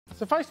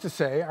Suffice to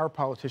say, our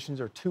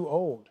politicians are too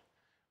old.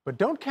 But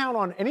don't count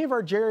on any of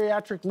our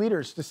geriatric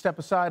leaders to step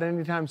aside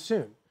anytime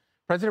soon.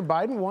 President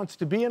Biden wants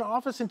to be in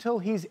office until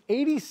he's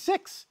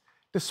 86,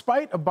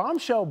 despite a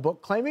bombshell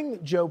book claiming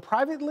that Joe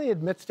privately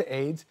admits to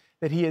aides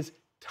that he is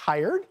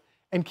tired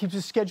and keeps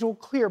his schedule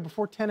clear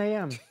before 10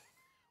 a.m.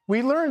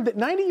 We learned that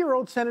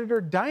 90-year-old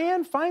Senator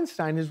Dianne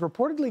Feinstein has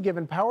reportedly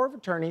given power of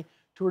attorney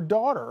to her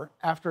daughter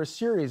after a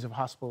series of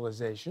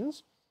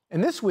hospitalizations.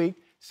 And this week,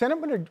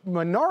 Senate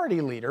Minority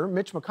Leader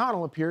Mitch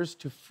McConnell appears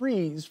to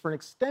freeze for an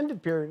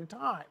extended period of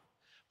time.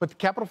 But the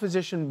Capitol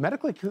physician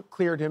medically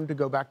cleared him to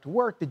go back to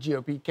work. The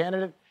GOP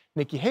candidate,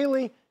 Nikki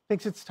Haley,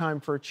 thinks it's time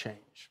for a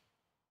change.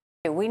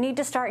 We need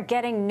to start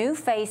getting new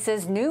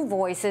faces, new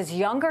voices,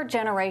 younger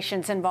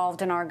generations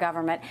involved in our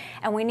government,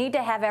 and we need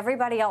to have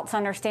everybody else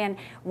understand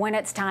when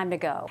it's time to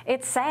go.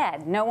 It's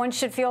sad. No one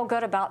should feel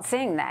good about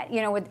seeing that.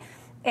 You know,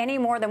 any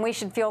more than we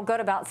should feel good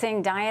about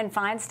seeing Dianne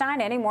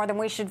Feinstein, any more than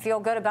we should feel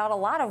good about a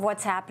lot of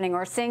what's happening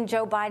or seeing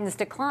Joe Biden's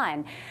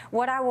decline.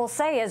 What I will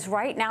say is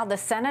right now the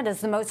Senate is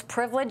the most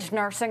privileged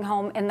nursing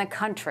home in the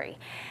country.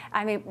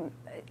 I mean,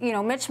 you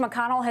know, Mitch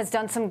McConnell has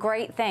done some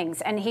great things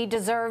and he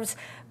deserves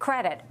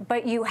credit,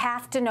 but you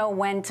have to know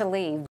when to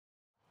leave.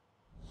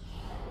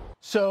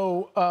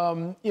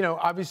 So, you know,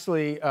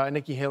 obviously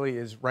Nikki Haley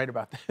is right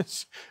about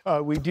this.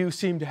 We do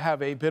seem to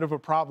have a bit of a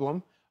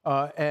problem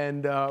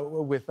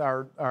with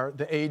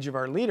the age of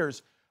our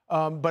leaders.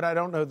 But I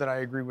don't know that I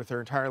agree with her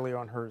entirely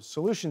on her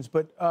solutions.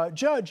 But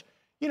Judge,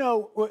 you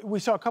know, we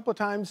saw a couple of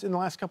times in the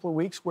last couple of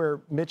weeks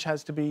where Mitch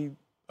has to be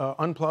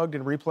unplugged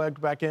and replugged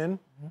back in.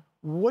 Mm-hmm.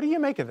 What do you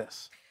make of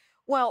this?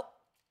 Well,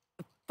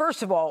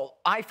 first of all,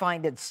 I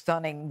find it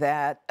stunning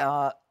that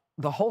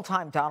the whole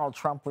time Donald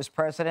Trump was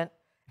president,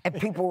 and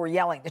people were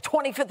yelling, the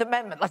 25th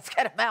Amendment, let's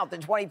get him out, the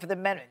 25th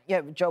Amendment.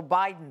 You know, Joe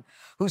Biden,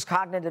 whose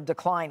cognitive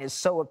decline is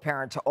so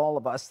apparent to all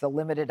of us, the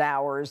limited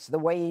hours, the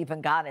way he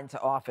even got into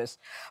office.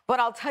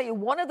 But I'll tell you,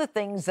 one of the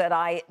things that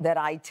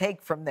I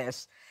take from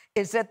this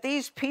is that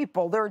these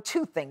people, there are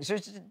two things.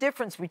 There's a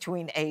difference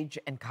between age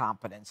and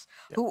competence.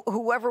 Yeah.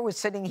 Whoever was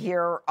sitting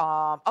here,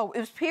 it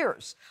was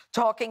Piers,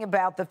 talking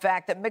about the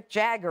fact that Mick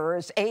Jagger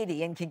is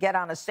 80 and can get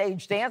on a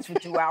stage, dance for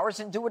 2 hours,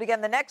 and do it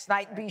again the next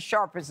night and be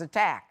sharp as a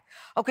tack.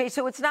 Okay,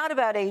 so it's not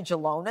about age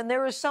alone, and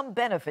there is some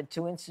benefit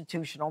to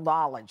institutional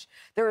knowledge.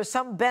 There is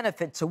some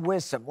benefit to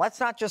wisdom. Let's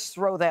not just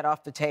throw that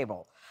off the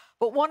table.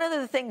 But one of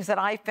the things that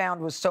I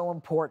found was so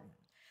important,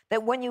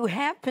 that when you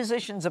have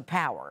positions of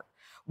power,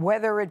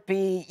 whether it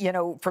be, you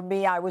know, for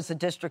me, I was a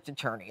district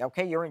attorney,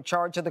 okay? You're in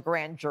charge of the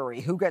grand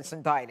jury, who gets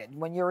indicted.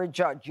 When you're a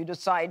judge, you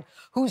decide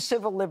whose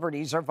civil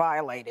liberties are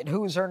violated,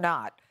 whose are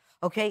not,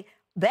 okay?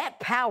 That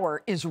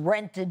power is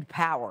rented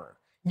power.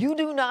 You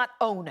do not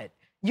own it.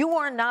 You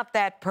are not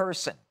that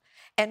person.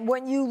 And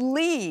when you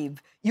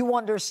leave, you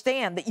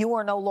understand that you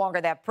are no longer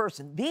that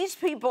person. These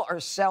people are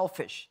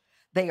selfish.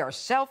 They are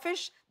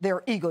selfish.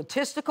 They're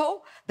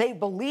egotistical. They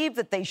believe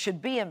that they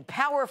should be in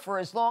power for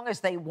as long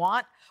as they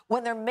want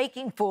when they're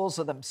making fools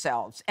of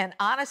themselves. And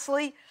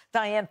honestly,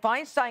 Dianne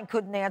Feinstein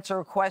couldn't answer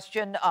a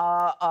question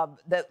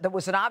that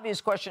was an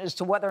obvious question as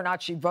to whether or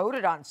not she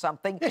voted on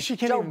something. Yeah, she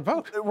can't even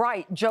vote.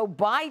 Right. Joe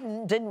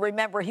Biden didn't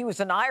remember he was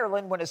in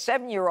Ireland when a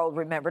 7-year-old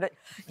remembered it.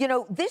 You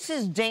know, this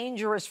is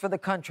dangerous for the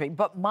country.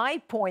 But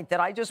my point that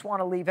I just want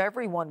to leave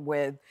everyone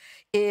with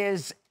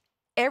is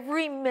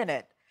every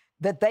minute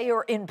that they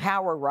are in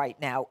power right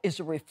now is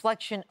a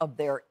reflection of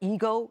their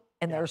ego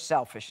and their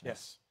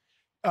selfishness.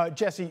 Yes.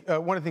 Jesse,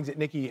 one of the things that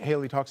Nikki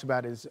Haley talks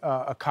about is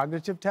a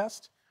cognitive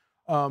test.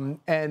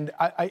 And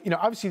you know,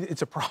 obviously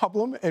it's a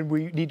problem and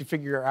we need to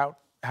figure out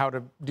how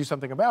to do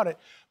something about it.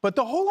 But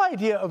the whole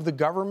idea of the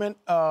government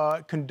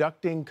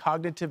conducting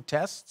cognitive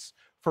tests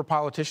for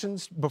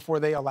politicians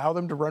before they allow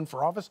them to run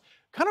for office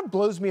kind of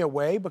blows me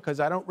away, because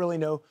I don't really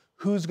know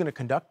who's going to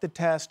conduct the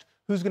test,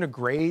 who's going to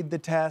grade the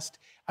test.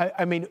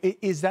 I mean,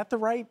 is that the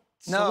right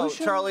solution? No,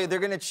 Charlie, they're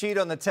going to cheat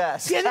on the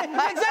test. Yeah,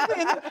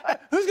 exactly.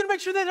 Who's going to make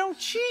sure they don't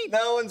cheat?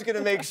 No one's going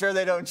to make sure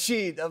they don't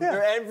cheat.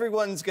 Yeah.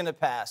 Everyone's going to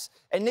pass.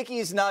 And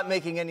Nikki's not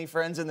making any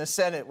friends in the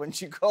Senate when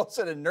she calls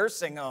it a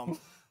nursing home.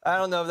 I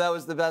don't know if that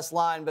was the best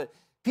line, but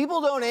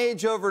people don't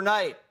age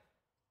overnight.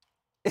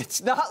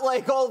 It's not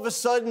like all of a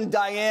sudden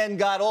Dianne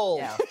got old.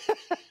 Yeah.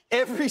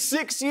 Every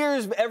 6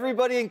 years,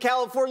 everybody in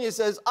California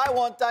says, I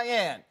want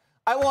Dianne.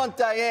 I want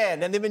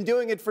Dianne. And they've been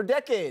doing it for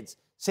decades.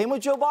 Same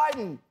with Joe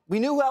Biden. We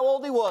knew how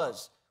old he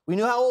was. We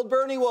knew how old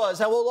Bernie was,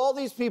 how old all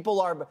these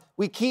people are, but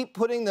we keep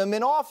putting them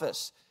in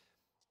office.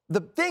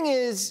 The thing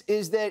is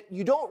that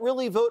you don't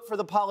really vote for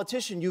the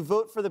politician. You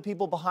vote for the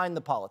people behind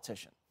the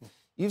politician.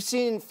 You've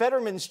seen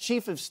Fetterman's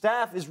chief of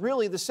staff is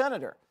really the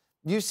senator.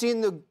 You've seen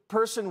the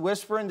person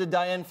whispering to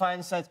Dianne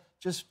Feinstein,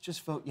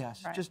 just vote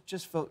yes. Right.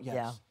 Just vote yes.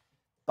 Yeah.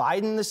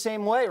 Biden the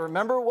same way.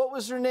 Remember, what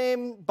was her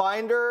name?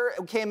 Binder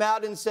came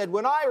out and said,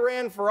 when I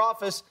ran for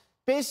office,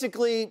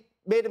 basically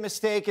made a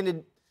mistake and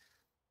it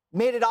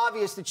made it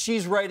obvious that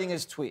she's writing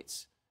his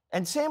tweets.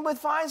 And same with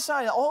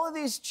Feinstein. All of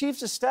these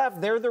chiefs of staff,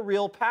 they're the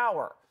real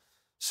power.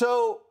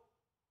 So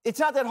it's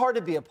not that hard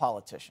to be a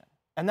politician.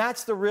 And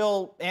that's the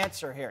real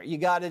answer here. You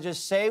got to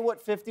just say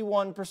what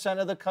 51%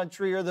 of the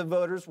country or the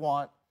voters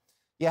want.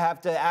 You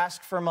have to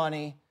ask for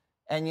money,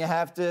 and you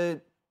have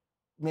to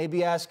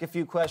maybe ask a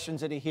few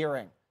questions at a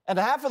hearing. And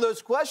half of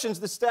those questions,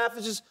 the staff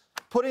is just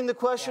putting the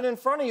question in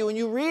front of you, and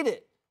you read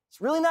it.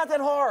 It's really not that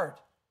hard.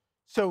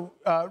 So,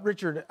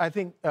 Richard, I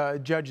think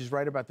Judge is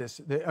right about this.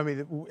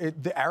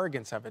 The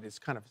arrogance of it is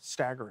kind of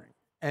staggering.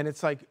 And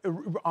it's like,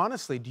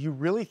 honestly, do you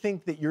really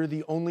think that you're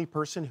the only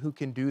person who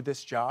can do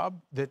this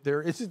job? That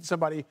there isn't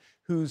somebody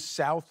who's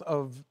south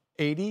of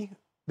 80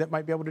 that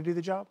might be able to do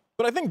the job?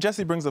 But I think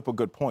Jesse brings up a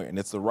good point, and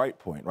it's the right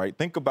point, right?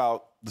 Think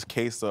about the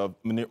case of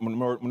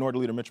Minority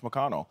Leader Mitch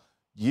McConnell.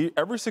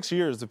 Every 6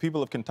 years, the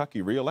people of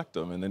Kentucky re-elect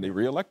him, and then they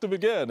re-elect him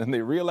again, and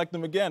they re-elect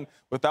him again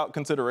without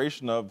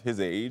consideration of his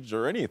age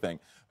or anything.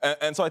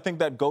 And so I think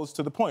that goes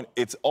to the point.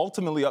 It's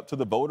ultimately up to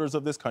the voters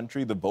of this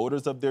country, the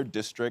voters of their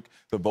district,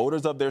 the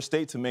voters of their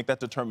state to make that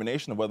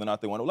determination of whether or not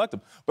they want to elect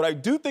him. But I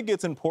do think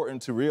it's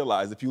important to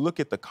realize, if you look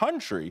at the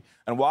country,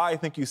 and why I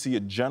think you see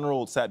a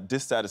general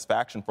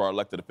dissatisfaction for our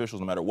elected officials,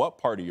 no matter what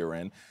party you're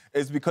in,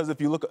 is because if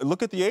you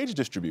look at the age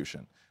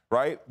distribution,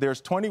 right?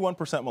 There's 21%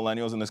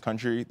 millennials in this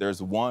country. There's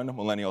 1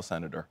 millennial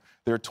senator.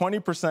 There are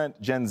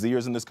 20% Gen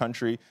Zers in this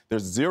country.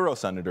 There's 0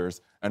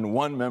 senators and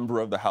 1 member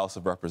of the House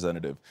of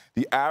Representatives.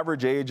 The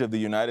average age of the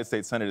United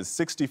States Senate is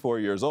 64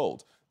 years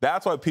old.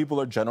 That's why people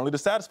are generally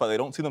dissatisfied. They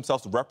don't see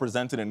themselves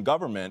represented in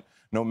government,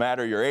 no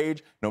matter your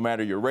age, no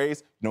matter your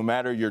race, no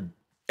matter your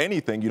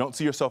anything. You don't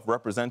see yourself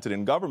represented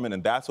in government,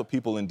 and that's what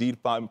people indeed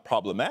find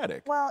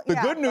problematic. Well, the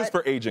good news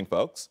for aging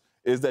folks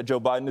is that Joe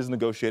Biden is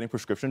negotiating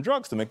prescription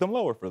drugs to make them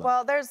lower for them.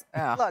 Well,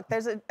 look,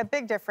 there's a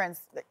big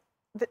difference.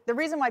 The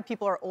reason why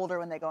people are older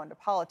when they go into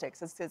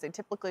politics is because they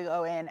typically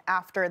go in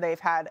after they've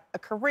had a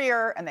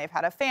career and they've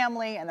had a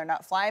family and they're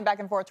not flying back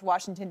and forth to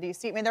Washington,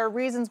 D.C. I mean, there are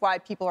reasons why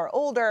people are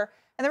older,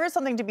 and there is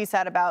something to be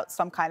said about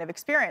some kind of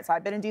experience.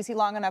 I've been in D.C.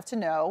 long enough to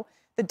know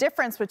the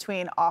difference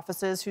between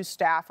offices whose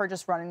staff are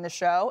just running the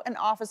show and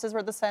offices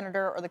where the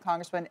senator or the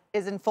congressman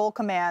is in full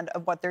command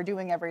of what they're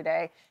doing every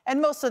day.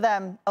 And most of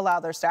them allow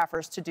their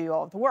staffers to do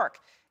all of the work.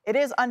 It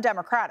is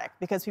undemocratic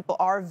because people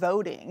are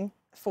voting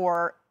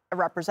for a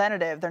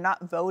representative. They're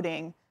not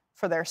voting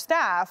for their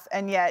staff.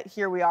 And yet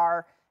here we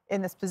are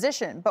in this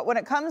position. But when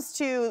it comes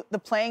to the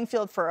playing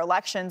field for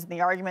elections and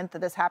the argument that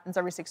this happens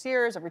every 6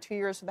 years, every 2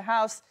 years for the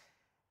House,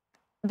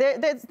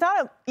 it's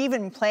not an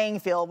even playing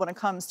field when it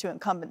comes to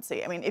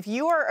incumbency. I mean, if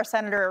you are a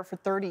senator for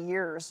 30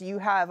 years, you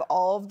have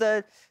all of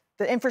the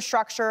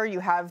infrastructure,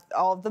 you have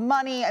all of the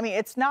money. I mean,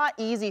 it's not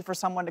easy for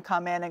someone to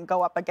come in and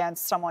go up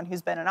against someone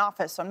who's been in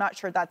office. So I'm not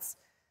sure that's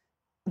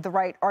the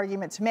right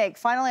argument to make.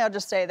 Finally, I'll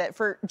just say that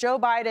for Joe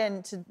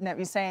Biden to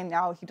be saying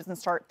now he doesn't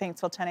start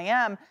things till 10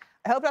 a.m.,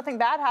 I hope nothing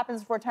bad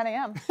happens before 10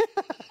 a.m.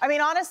 I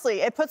mean,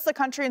 honestly, it puts the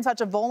country in such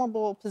a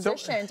vulnerable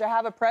position to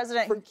have a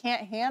president who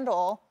can't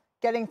handle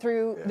getting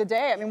through the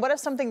day. I mean, what if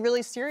something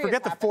really serious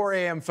Forget happens? the 4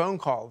 a.m. phone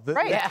call, the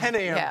 10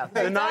 a.m.,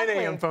 the 9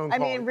 a.m. phone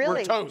call. I mean,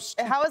 really, we're toast.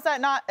 How is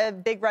that not a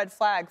big red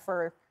flag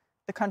for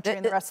the country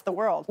and the rest of the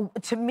world?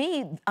 To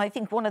me, I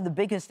think one of the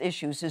biggest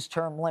issues is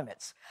term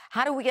limits.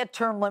 How do we get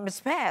term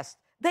limits passed?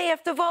 They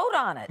have to vote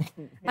on it.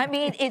 I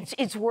mean,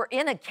 we're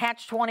in a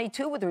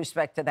catch-22 with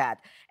respect to that,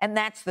 and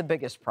that's the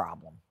biggest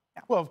problem.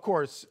 Well, of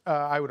course,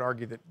 I would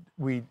argue that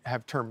we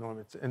have term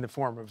limits in the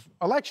form of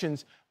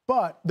elections.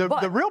 But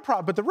the real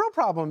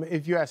problem,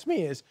 if you ask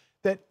me, is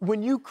that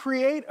when you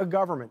create a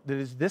government that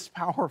is this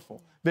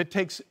powerful, that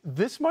takes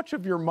this much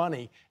of your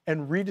money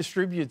and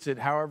redistributes it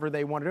however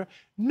they want to do it,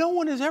 no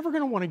one is ever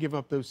going to want to give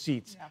up those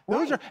seats.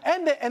 Yeah,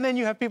 and then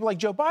you have people like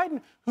Joe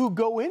Biden who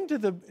go into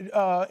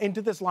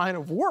this line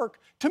of work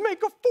to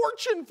make a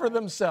fortune for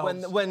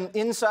themselves. When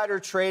insider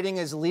trading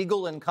is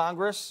legal in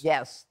Congress,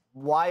 yes,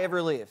 why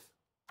ever leave?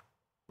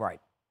 Right.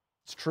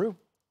 It's true.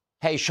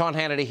 Hey, Sean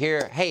Hannity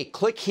here. Hey,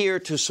 click here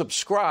to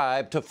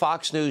subscribe to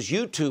Fox News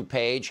YouTube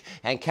page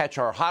and catch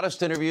our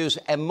hottest interviews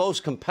and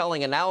most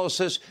compelling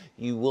analysis.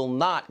 You will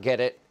not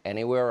get it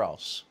anywhere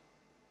else.